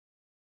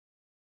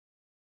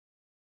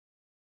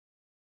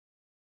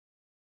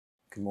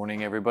Good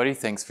morning, everybody.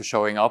 Thanks for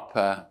showing up.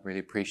 Really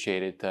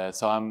appreciate it.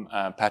 So I'm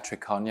Patryk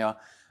Kania.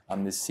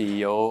 I'm the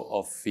CEO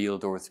of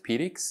Field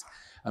Orthopaedics.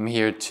 I'm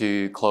here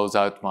to close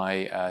out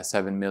my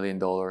 $7 million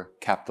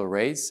capital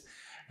raise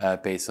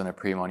based on a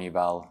pre-money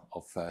val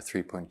of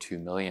 $3.2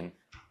 million.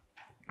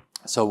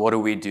 So what do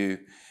we do?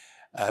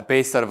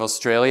 Based out of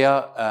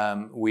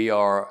Australia, we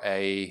are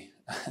a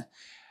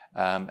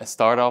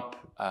startup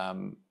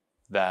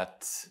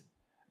that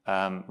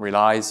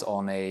relies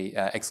on a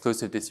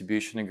exclusive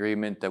distribution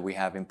agreement that we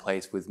have in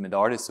place with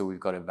Medartis. So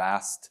we've got a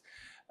vast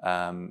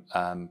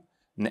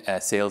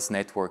sales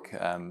network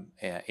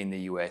in the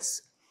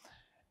US.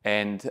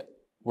 And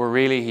we're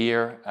really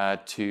here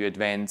to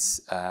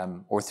advance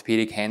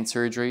orthopedic hand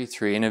surgery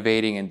through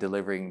innovating and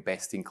delivering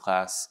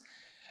best-in-class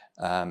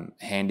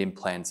hand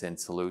implants and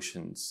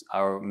solutions.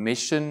 Our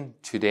mission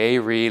today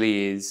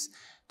really is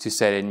to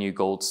set a new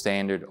gold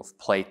standard of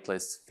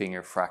plateless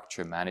finger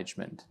fracture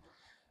management.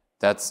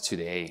 That's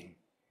today.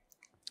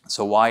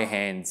 So why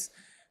hands?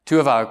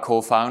 Two of our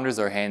co-founders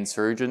are hand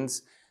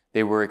surgeons.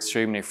 They were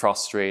extremely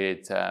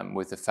frustrated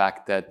with the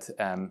fact that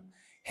the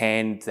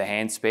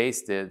hand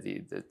space,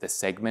 the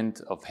segment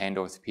of hand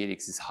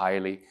orthopedics is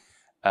highly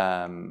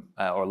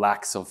or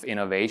lacks of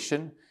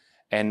innovation,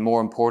 and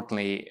more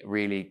importantly,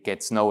 really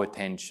gets no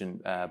attention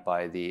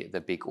by the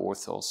big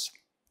orthos.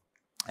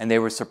 And they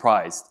were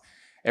surprised.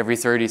 Every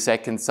 30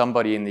 seconds,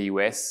 somebody in the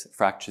US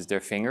fractures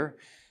their finger.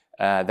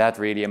 That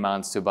really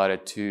amounts to about a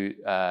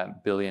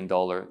 $2 billion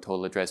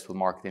total addressable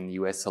market in the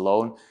US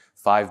alone,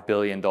 $5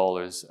 billion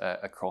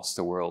across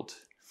the world.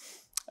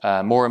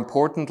 More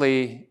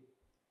importantly,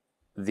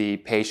 the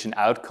patient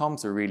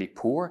outcomes are really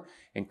poor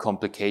and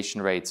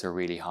complication rates are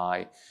really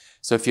high.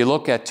 So if you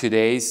look at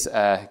today's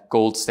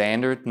gold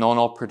standard,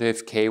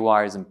 non-operative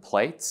K-wires and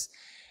plates,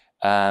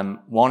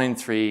 1 in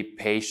 3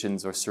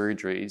 patients or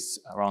surgeries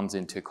runs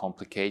into a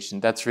complication.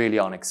 That's really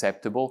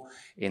unacceptable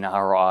in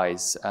our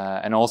eyes.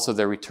 And also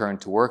the return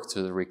to work,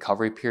 so the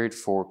recovery period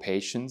for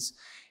patients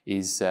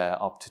is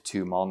up to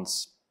 2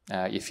 months.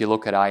 If you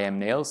look at IM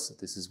nails,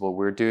 this is what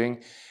we're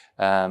doing.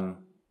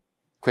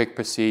 Quick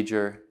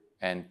procedure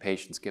and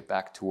patients get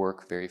back to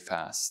work very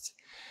fast.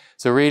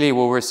 So really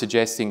what we're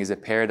suggesting is a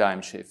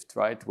paradigm shift,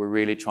 right? We're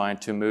really trying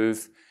to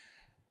move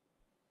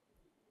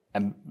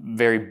a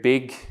very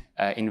big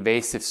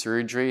invasive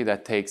surgery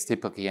that takes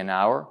typically an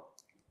hour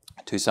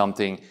to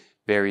something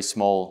very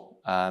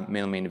small,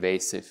 minimally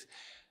invasive.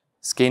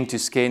 Skin to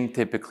skin,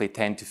 typically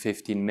 10 to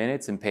 15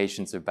 minutes, and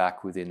patients are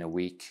back within a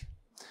week.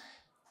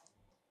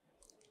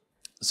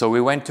 So we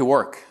went to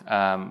work.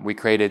 We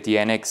created the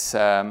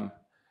NX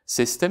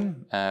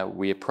system.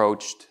 We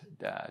approached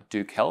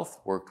Duke Health,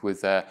 worked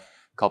with a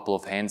couple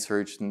of hand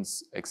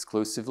surgeons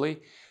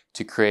exclusively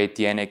to create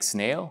the NX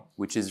nail,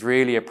 which is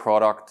really a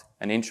product,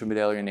 an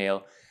intramedullary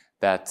nail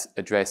that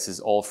addresses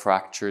all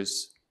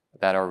fractures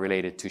that are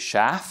related to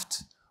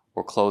shaft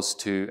or close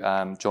to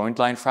joint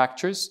line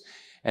fractures.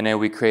 And then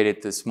we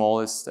created the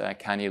smallest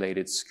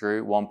cannulated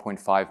screw,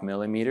 1.5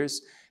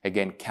 millimeters,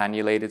 again,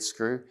 cannulated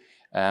screw,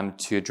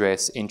 to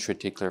address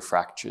intra-articular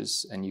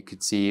fractures. And you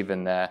could see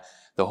even the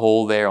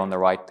hole there on the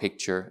right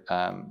picture.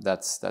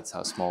 That's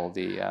how small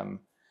the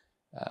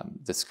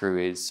screw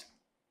is.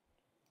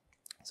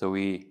 So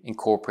we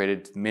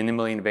incorporated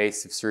minimally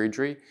invasive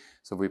surgery.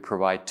 So we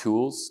provide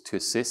tools to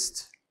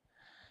assist.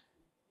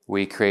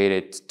 We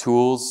created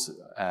tools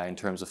in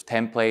terms of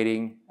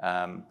templating,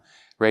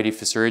 ready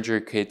for surgery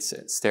kits,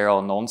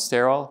 sterile,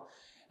 non-sterile.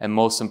 And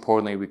most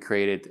importantly, we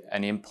created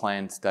an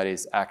implant that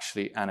is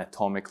actually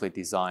anatomically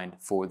designed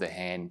for the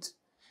hand.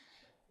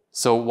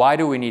 So why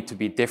do we need to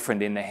be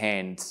different in the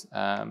hand?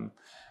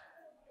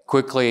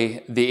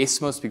 Quickly, the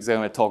isthmus, because I'm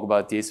going to talk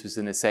about the isthmus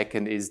in a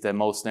second, is the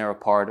most narrow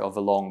part of a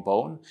long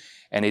bone.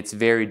 And it's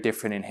very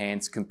different in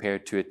hands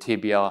compared to a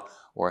tibia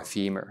or a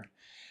femur.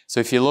 So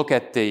if you look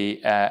at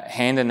the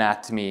hand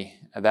anatomy,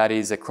 that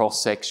is a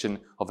cross-section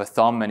of a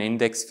thumb and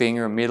index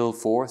finger, middle,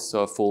 fourth,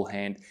 so a full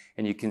hand.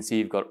 And you can see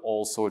you've got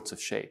all sorts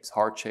of shapes,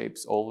 heart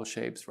shapes, oval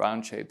shapes,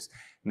 round shapes.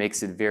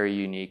 Makes it very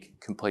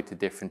unique, completely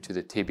different to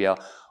the tibia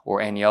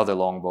or any other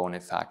long bone,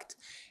 in fact.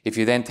 If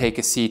you then take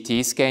a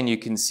CT scan, you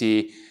can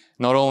see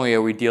not only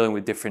are we dealing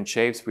with different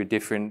shapes, we're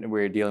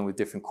dealing with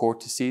different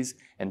cortices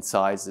and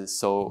sizes.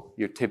 So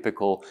your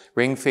typical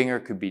ring finger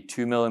could be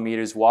 2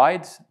 millimeters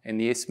wide in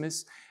the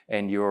isthmus,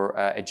 and your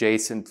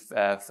adjacent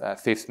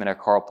fifth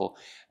metacarpal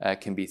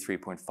can be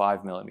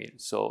 3.5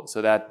 millimeters. So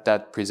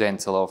that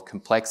presents a lot of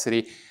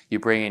complexity. You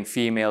bring in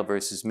female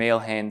versus male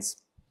hands,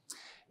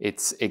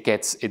 it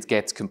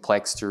gets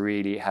complex to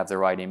really have the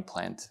right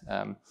implant.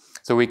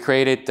 So we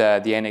created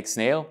the NX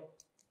nail.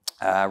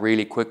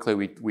 Really quickly,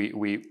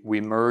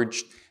 we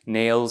merged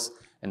nails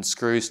and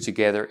screws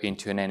together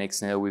into an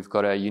NX nail. We've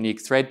got a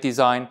unique thread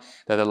design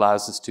that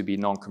allows us to be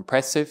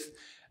non-compressive.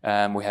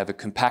 We have a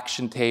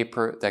compaction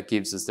taper that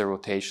gives us the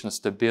rotational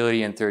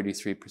stability and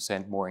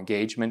 33% more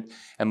engagement.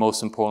 And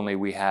most importantly,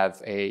 we have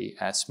a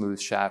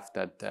smooth shaft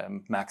that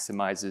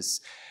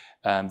maximizes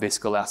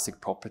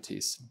viscoelastic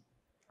properties.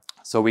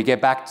 So we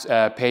get back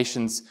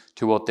patients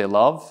to what they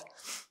love.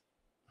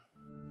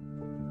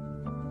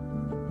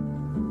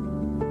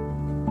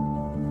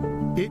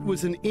 It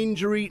was an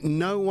injury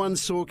no one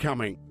saw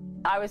coming.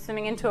 I was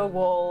swimming into a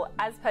wall.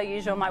 As per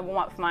usual, my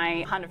warm-up for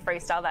my 100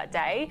 freestyle that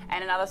day,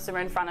 and another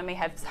swimmer in front of me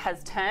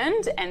has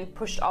turned and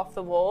pushed off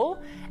the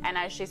wall, and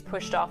as she's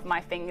pushed off,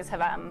 my fingers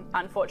have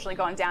unfortunately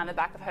gone down the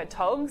back of her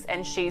togs,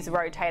 and she's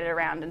rotated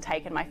around and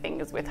taken my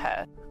fingers with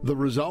her. The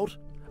result?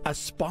 A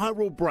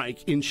spiral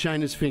break in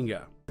Shayna's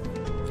finger.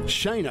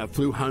 Shayna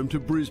flew home to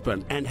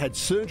Brisbane and had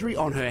surgery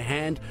on her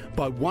hand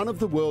by one of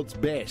the world's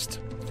best.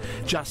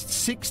 Just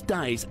 6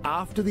 days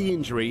after the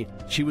injury,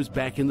 she was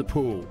back in the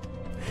pool.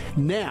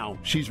 Now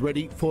she's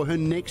ready for her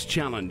next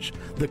challenge,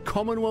 the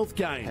Commonwealth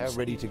Games. How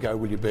ready to go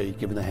will you be,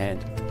 given the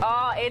hand?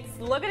 Oh,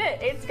 look at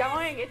it, it's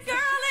going. Girl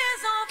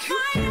is on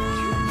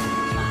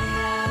fire.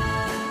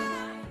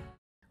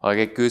 I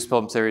get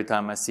goosebumps every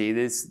time I see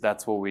this.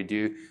 That's what we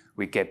do.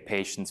 We get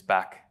patients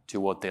back to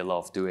what they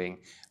love doing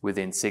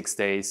within 6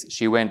 days.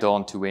 She went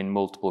on to win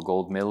multiple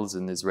gold medals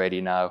and is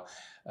ready now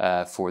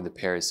for the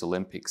Paris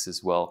Olympics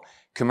as well.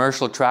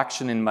 Commercial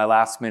traction in my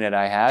last minute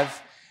I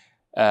have.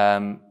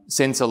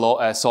 Since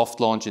a soft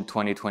launch in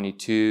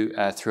 2022,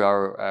 through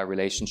our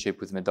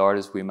relationship with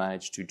Medartis, we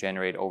managed to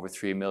generate over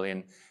 $3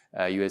 million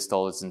US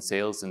dollars in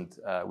sales, and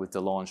with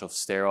the launch of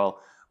Sterile,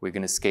 we're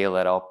going to scale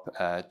that up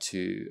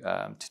to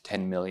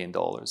 $10 million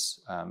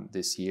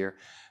this year.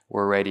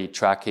 We're already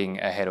tracking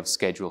ahead of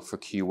schedule for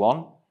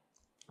Q1.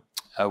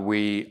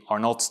 We are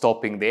not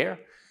stopping there.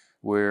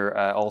 We're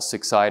also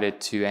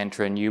excited to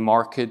enter a new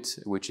market,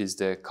 which is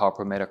the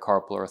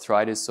carpometacarpal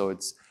arthritis. So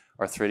it's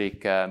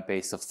arthritic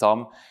base of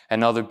thumb.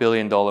 Another $1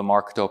 billion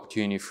market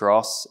opportunity for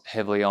us,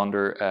 heavily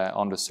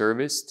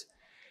underserviced.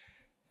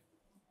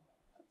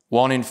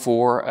 1 in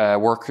 4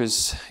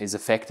 workers is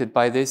affected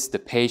by this. The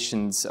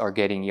patients are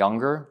getting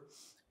younger.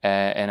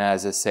 And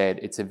as I said,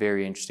 it's a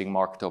very interesting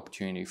market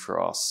opportunity for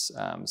us.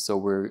 So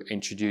we're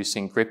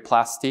introducing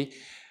gripoplasty.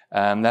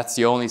 That's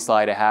the only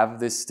slide I have.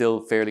 This is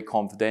still fairly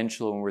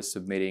confidential, and we're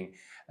submitting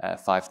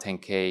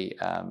 510K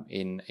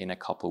in a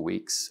couple of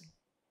weeks.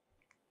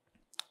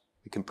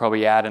 We can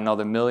probably add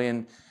another $1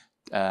 million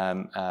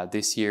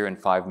this year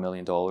and $5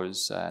 million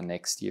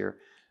next year,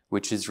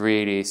 which is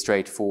really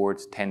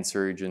straightforward. 10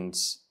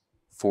 surgeons,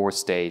 4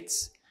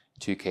 states,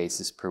 2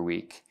 cases per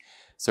week.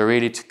 So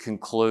really to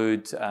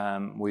conclude,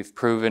 we've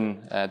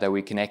proven that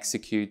we can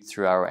execute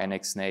through our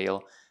NX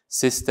Nail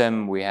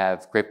system. We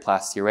have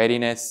gripoplasty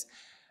readiness,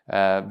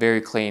 very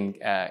clean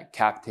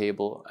cap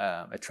table,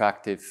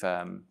 attractive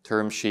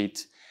term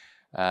sheet,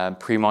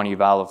 pre-money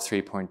val of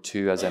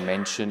 3.2, as I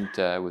mentioned,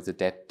 with the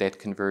debt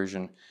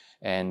conversion.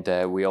 And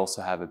we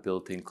also have a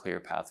built-in clear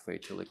pathway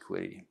to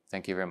liquidity.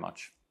 Thank you very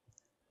much.